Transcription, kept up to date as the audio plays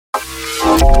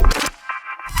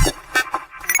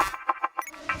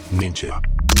Nincha.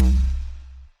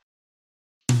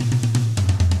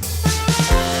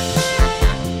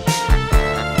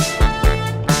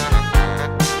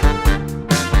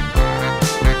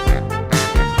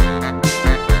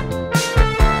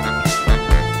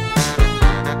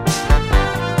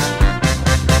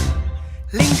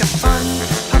 ลิงกับฟัน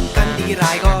พักกันดีร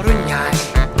ายก็รุ่นใหญ่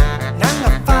นั่ง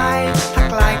กับไฟทัก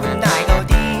ลายคุณนายก็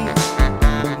ดี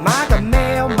หมากับแม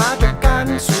วมาจบกัน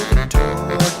สู้กัน